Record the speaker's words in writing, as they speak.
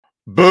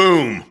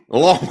Boom.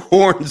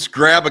 Longhorns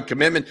grab a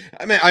commitment.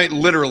 I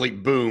literally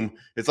boom.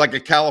 It's like a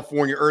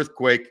California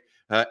earthquake.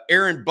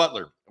 Aaron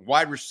Butler,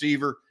 wide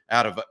receiver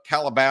out of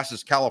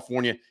Calabasas,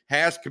 California,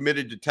 has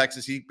committed to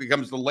Texas. He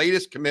becomes the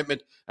latest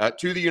commitment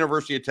to the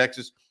University of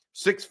Texas.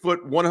 6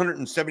 foot,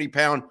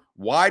 170-pound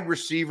wide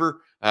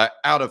receiver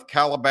out of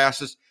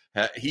Calabasas.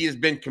 He has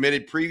been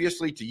committed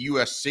previously to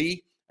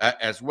USC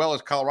as well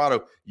as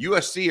Colorado.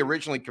 USC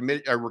originally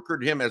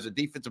recruited him as a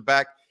defensive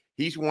back.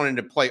 He's wanting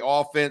to play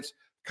offense.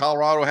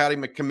 Colorado had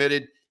him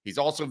committed. He's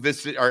also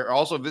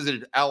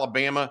visited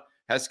Alabama,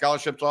 has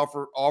scholarships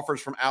offers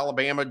from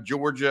Alabama,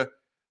 Georgia.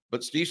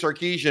 But Steve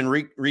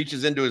Sarkisian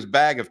reaches into his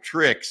bag of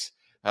tricks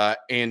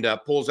and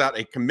pulls out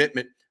a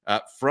commitment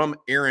from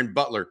Aaron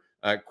Butler.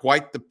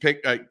 Quite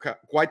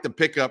the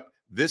pickup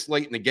this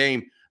late in the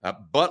game.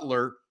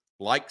 Butler,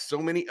 like so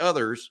many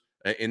others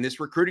in this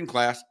recruiting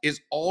class,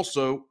 is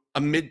also a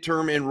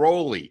midterm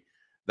enrollee.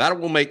 That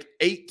will make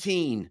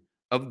 18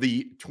 of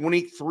the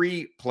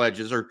 23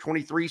 pledges or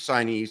 23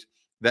 signees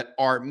that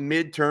are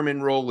midterm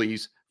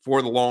enrollees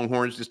for the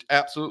Longhorns. Just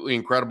absolutely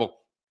incredible.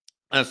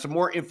 Some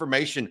more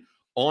information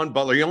on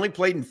Butler. He only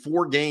played in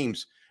 4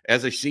 games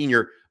as a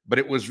senior, but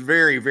it was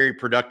very, very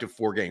productive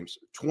 4 games.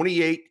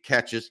 28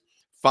 catches,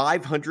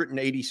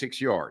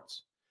 586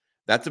 yards.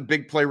 That's a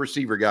big play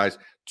receiver, guys.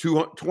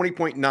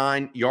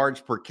 20.9 yards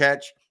per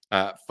catch,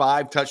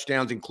 5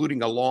 touchdowns,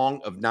 including a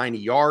long of 90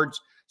 yards.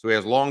 So he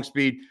has long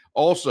speed.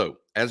 Also,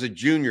 as a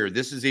junior,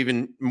 this is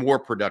even more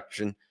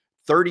production.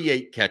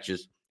 38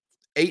 catches,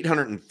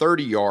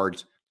 830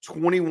 yards,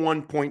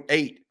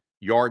 21.8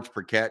 yards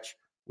per catch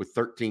with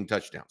 13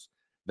 touchdowns.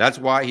 That's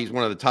why he's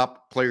one of the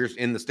top players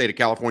in the state of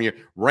California,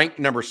 ranked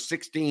number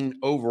 16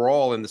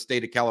 overall in the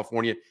state of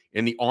California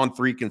in the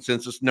On3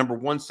 consensus, number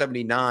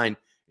 179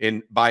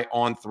 by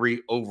On3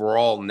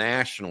 overall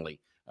nationally.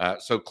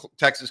 So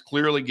Texas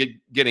clearly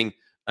getting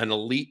an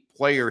elite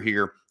player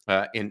here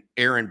in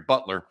Aaron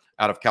Butler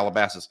out of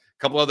Calabasas. A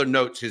couple other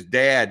notes. His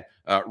dad,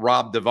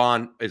 Rob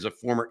Devon, is a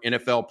former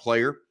NFL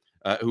player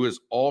who is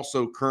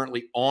also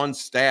currently on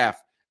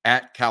staff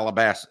at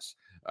Calabasas.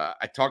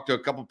 I talked to a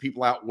couple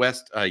people out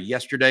west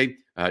yesterday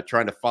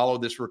trying to follow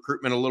this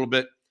recruitment a little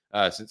bit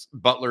since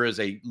Butler is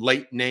a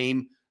late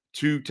name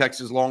to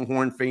Texas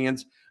Longhorn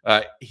fans.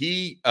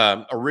 He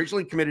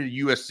originally committed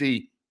to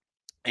USC,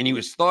 and he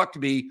was thought to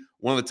be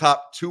one of the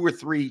top 2 or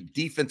 3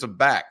 defensive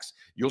backs.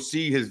 You'll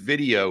see his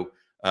video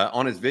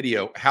on his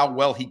video how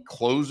well he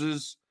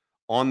closes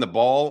on the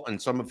ball and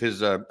some of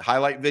his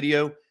highlight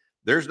video.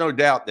 There's no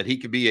doubt that he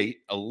could be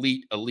a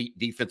elite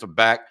defensive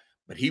back,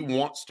 but he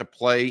wants to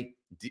play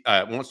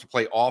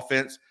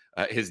offense.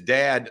 His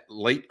dad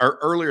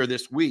earlier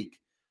this week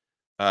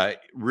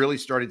really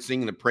started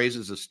singing the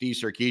praises of Steve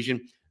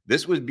Sarkisian.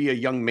 This would be a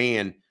young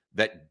man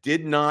that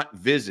did not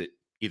visit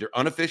either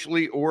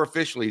unofficially or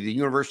officially the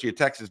University of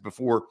Texas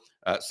before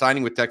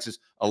signing with Texas.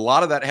 A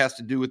lot of that has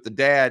to do with the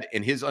dad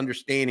and his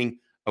understanding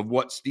of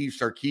what Steve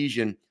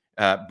Sarkisian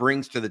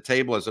brings to the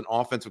table as an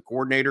offensive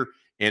coordinator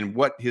and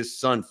what his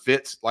son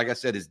fits. Like I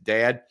said, his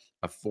dad,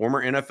 a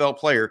former NFL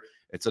player.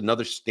 It's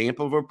another stamp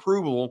of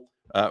approval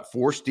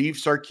for Steve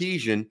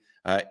Sarkisian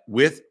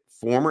with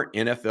former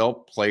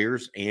NFL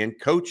players and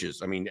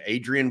coaches. I mean,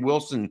 Adrian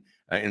Wilson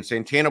and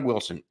Santana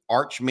Wilson,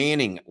 Arch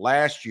Manning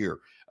last year.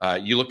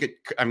 You look at,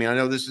 I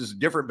know this is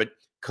different, but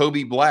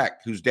Kobe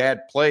Black, whose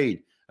dad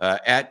played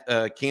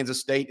at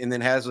Kansas State and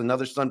then has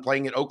another son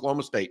playing at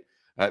Oklahoma State.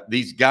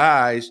 These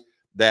guys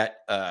that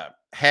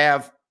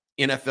have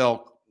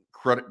NFL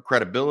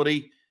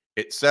credibility,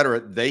 et cetera,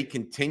 they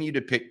continue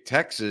to pick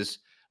Texas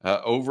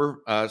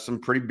over some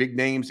pretty big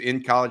names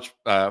in college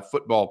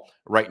football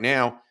right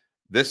now.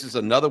 This is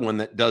another one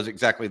that does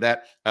exactly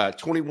that.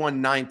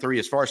 21.93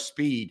 as far as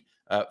speed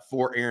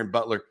for Aaron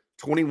Butler,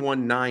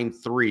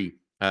 21.93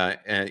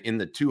 in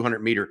the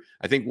 200-meter.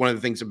 I think one of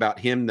the things about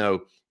him,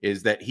 though,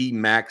 is that he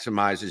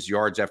maximizes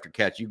yards after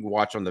catch. You can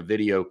watch on the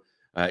video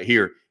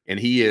here, and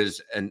he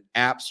is an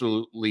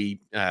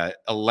absolutely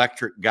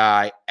electric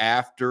guy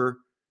after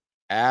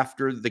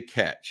the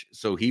catch.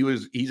 So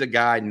he's a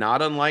guy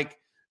not unlike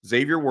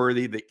Xavier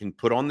Worthy that can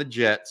put on the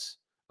Jets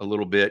a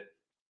little bit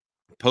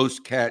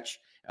post-catch.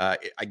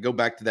 I go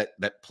back to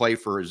that play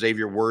for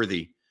Xavier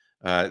Worthy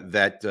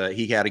that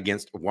he had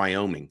against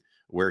Wyoming,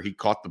 where he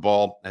caught the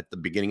ball at the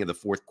beginning of the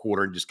fourth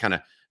quarter and just kind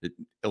of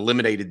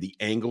eliminated the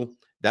angle.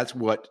 That's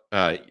what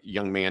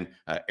young man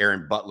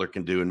Aaron Butler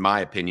can do, in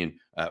my opinion,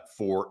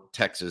 for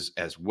Texas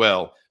as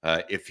well,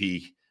 if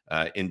he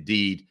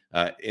indeed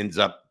ends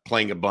up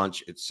playing a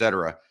bunch, et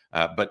cetera.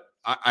 But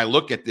I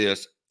look at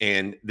this,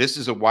 and this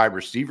is a wide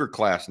receiver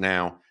class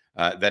now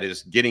that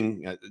is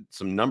getting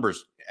some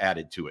numbers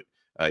added to it.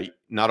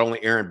 Not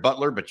only Aaron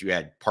Butler, but you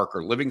add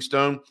Parker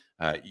Livingstone,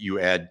 you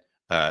add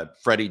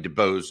Freddie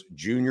DeBose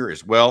Jr.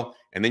 as well,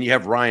 and then you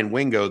have Ryan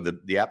Wingo,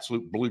 the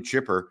absolute blue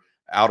chipper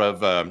out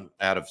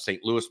of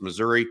St. Louis,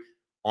 Missouri,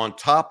 on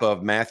top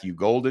of Matthew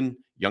Golden,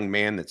 young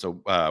man that's a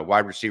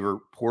wide receiver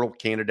portal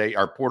candidate,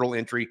 or portal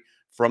entry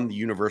from the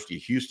University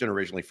of Houston,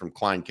 originally from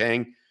Klein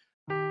Kang.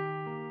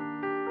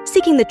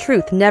 Seeking the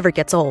truth never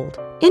gets old.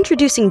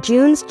 Introducing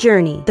June's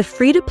Journey, the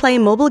free-to-play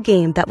mobile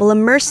game that will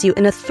immerse you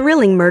in a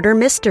thrilling murder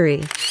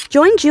mystery.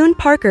 Join June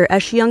Parker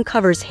as she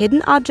uncovers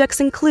hidden objects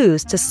and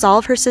clues to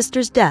solve her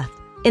sister's death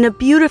in a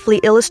beautifully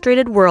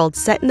illustrated world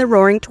set in the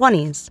Roaring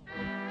 '20s.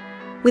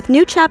 With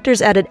new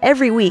chapters added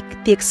every week,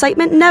 the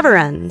excitement never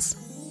ends.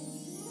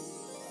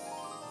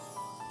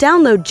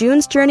 Download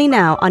June's Journey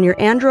now on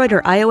your Android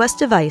or iOS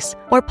device,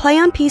 or play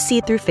on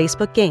PC through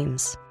Facebook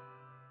Games.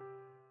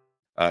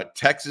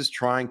 Texas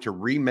trying to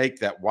remake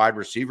that wide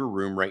receiver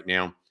room right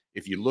now.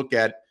 If you look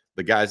at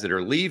the guys that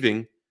are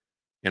leaving,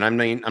 and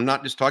I'm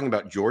not just talking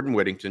about Jordan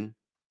Whittington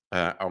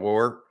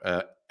or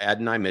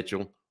Adonai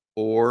Mitchell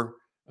or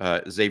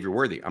Xavier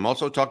Worthy. I'm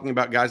also talking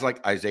about guys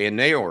like Isaiah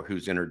Nayor,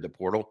 who's entered the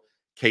portal,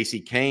 Casey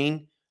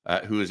Kane,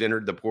 who has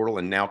entered the portal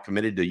and now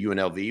committed to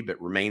UNLV,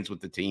 but remains with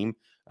the team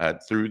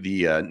through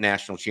the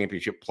national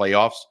championship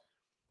playoffs.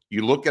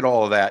 You look at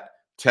all of that,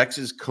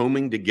 Texas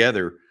combing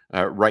together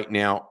right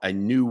now a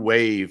new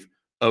wave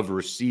of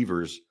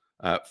receivers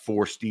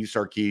for Steve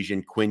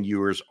Sarkisian, Quinn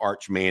Ewers,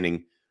 Arch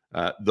Manning,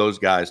 those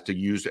guys to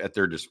use at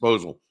their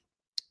disposal.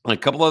 And a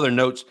couple other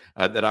notes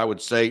that I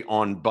would say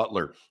on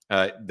Butler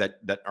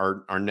that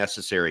are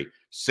necessary.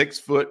 6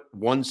 foot,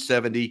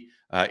 170.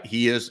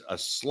 He is a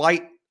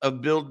slight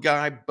of build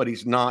guy, but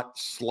he's not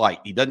slight.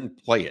 He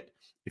doesn't play it.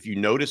 If you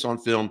notice on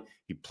film,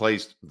 he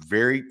plays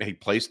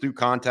through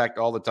contact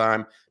all the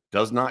time,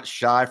 does not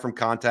shy from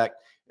contact.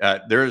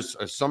 There's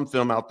some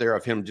film out there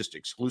of him just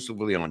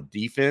exclusively on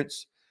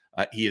defense.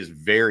 He is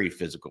very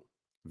physical,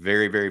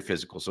 very, very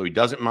physical. So he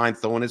doesn't mind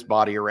throwing his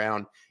body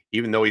around,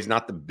 even though he's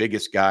not the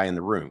biggest guy in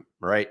the room,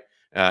 right?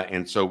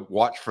 And so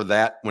watch for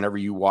that whenever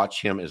you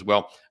watch him as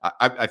well.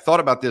 I thought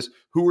about this.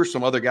 Who are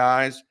some other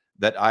guys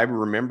that I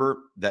remember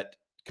that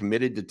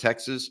committed to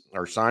Texas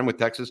or signed with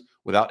Texas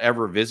without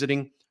ever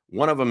visiting?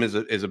 One of them is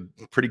a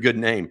pretty good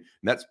name, and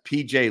that's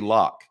P.J.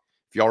 Locke.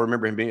 If y'all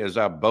remember him being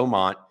at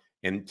Beaumont,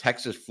 and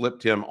Texas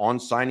flipped him on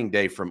signing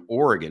day from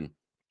Oregon.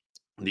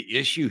 The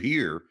issue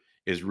here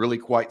is really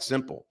quite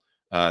simple.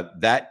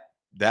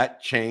 That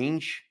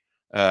change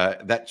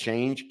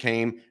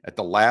came at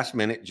the last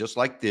minute, just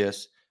like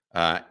this.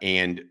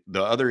 And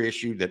the other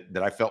issue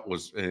that I felt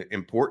was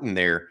important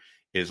there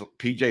is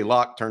P.J.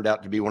 Locke turned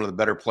out to be one of the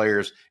better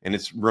players, and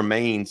it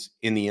remains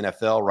in the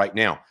NFL right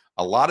now.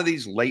 A lot of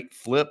these late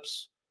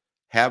flips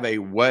have a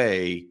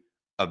way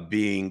of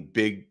being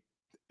big.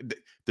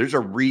 There's a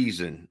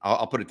reason.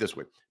 I'll put it this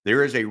way.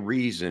 There is a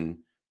reason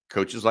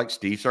coaches like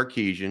Steve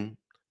Sarkisian,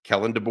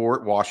 Kellen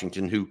DeBoer at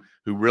Washington, who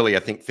really, I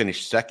think,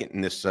 finished second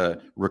in this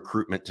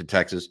recruitment to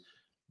Texas.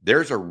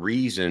 There's a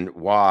reason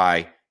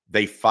why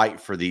they fight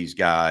for these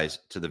guys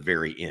to the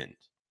very end.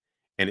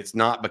 And it's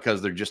not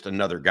because they're just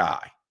another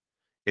guy.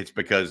 It's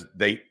because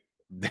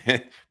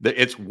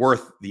it's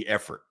worth the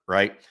effort,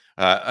 right?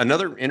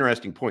 Another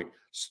interesting point.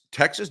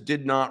 Texas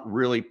did not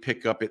really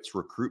pick up its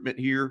recruitment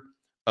here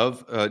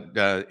of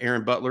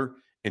Aaron Butler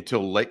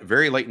until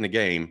very late in the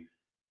game.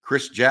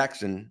 Chris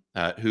Jackson,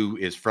 who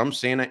is from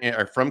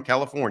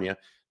California,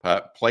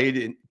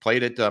 played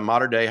at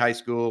Mater Dei High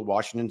School,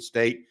 Washington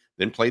State,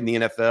 then played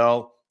in the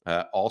NFL.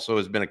 Also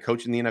has been a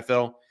coach in the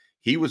NFL.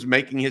 He was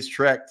making his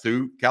trek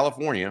through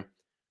California,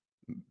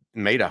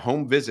 made a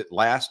home visit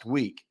last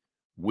week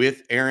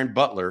with Aaron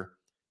Butler.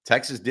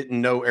 Texas didn't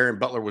know Aaron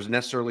Butler was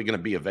necessarily going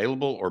to be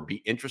available or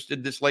be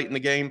interested this late in the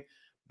game.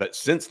 But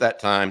since that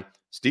time,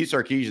 Steve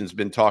Sarkisian's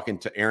been talking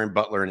to Aaron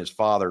Butler and his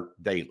father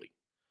daily.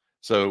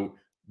 So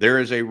there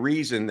is a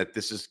reason that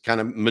this is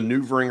kind of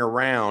maneuvering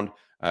around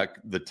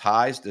the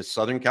ties to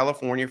Southern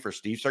California for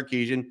Steve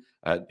Sarkisian.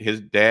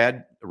 His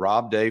dad,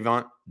 Rob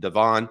Devon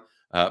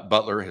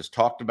Butler, has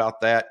talked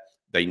about that.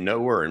 They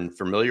know her and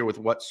familiar with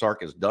what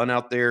Sark has done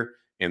out there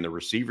and the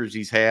receivers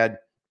he's had,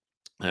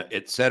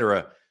 et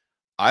cetera.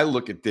 I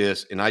look at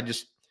this and I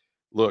just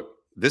look,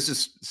 this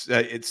is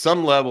at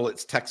some level,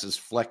 it's Texas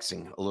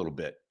flexing a little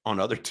bit on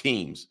other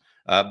teams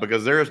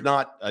because there's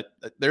not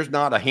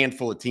a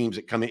handful of teams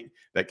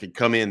that could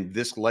come in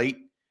this late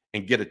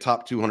and get a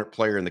top 200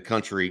 player in the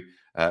country.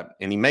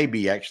 And he may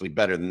be actually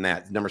better than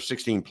that. Number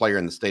 16 player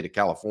in the state of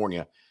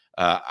California.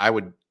 I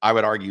would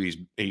argue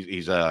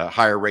he's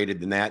higher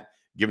rated than that,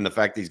 given the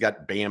fact that he's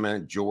got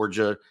Bama,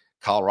 Georgia,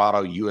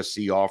 Colorado,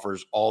 USC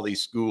offers, all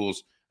these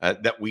schools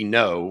that we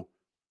know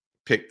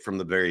picked from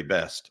the very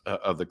best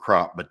of the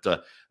crop.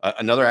 But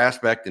another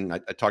aspect, and I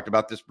talked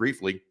about this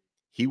briefly,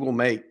 he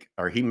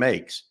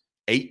makes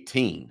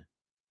 18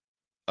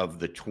 of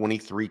the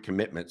 23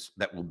 commitments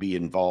that will be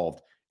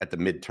involved at the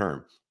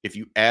midterm. If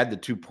you add the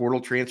 2 portal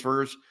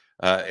transfers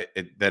that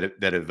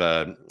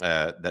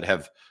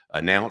have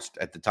announced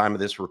at the time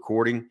of this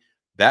recording,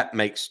 that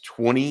makes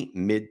 20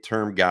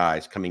 midterm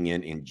guys coming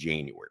in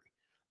January.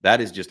 That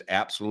is just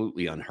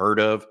absolutely unheard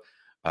of.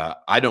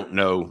 I don't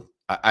know.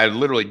 I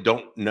literally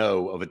don't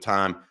know of a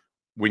time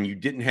when you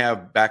didn't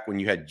have, back when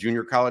you had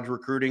junior college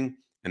recruiting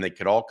and they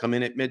could all come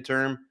in at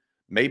midterm.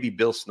 Maybe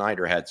Bill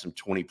Snyder had some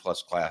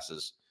 20-plus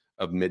classes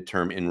of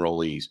midterm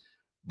enrollees.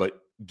 But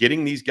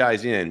getting these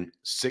guys in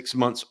 6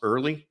 months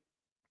early,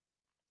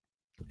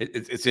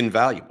 it's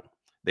invaluable.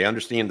 They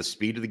understand the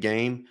speed of the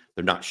game.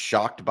 They're not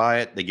shocked by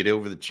it. They get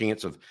over the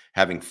chance of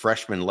having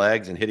freshman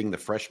legs and hitting the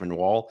freshman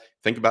wall.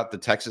 Think about the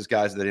Texas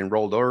guys that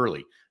enrolled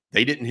early.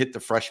 They didn't hit the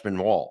freshman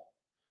wall.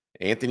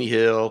 Anthony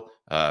Hill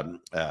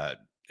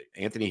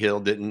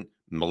didn't.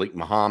 Malik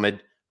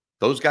Muhammad.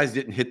 Those guys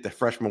didn't hit the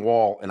freshman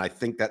wall, and I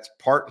think that's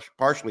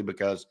partially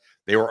because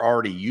they were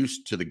already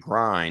used to the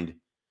grind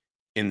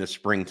in the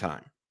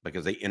springtime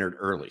because they entered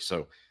early.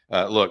 So,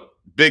 look,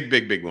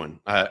 big one.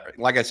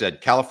 Like I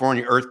said,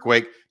 California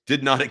earthquake.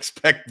 Did not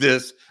expect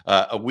this.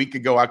 A week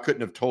ago, I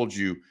couldn't have told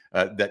you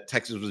that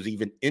Texas was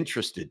even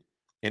interested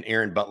in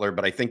Aaron Butler,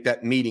 but I think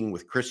that meeting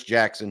with Chris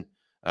Jackson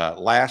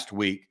last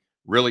week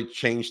really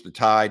changed the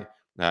tide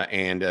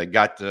and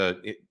got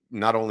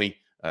not only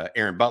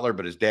Aaron Butler,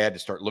 but his dad to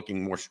start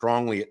looking more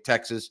strongly at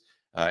Texas.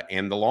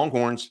 And the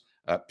Longhorns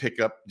pick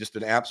up just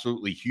an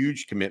absolutely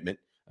huge commitment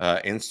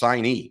and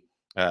signee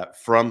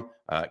from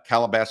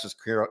Calabasas,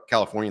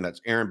 California.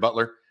 That's Aaron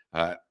Butler.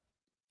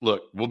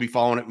 Look, we'll be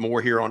following it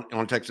more here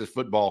on Texas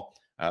football.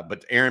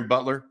 But Aaron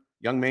Butler,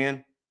 young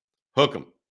man, hook him.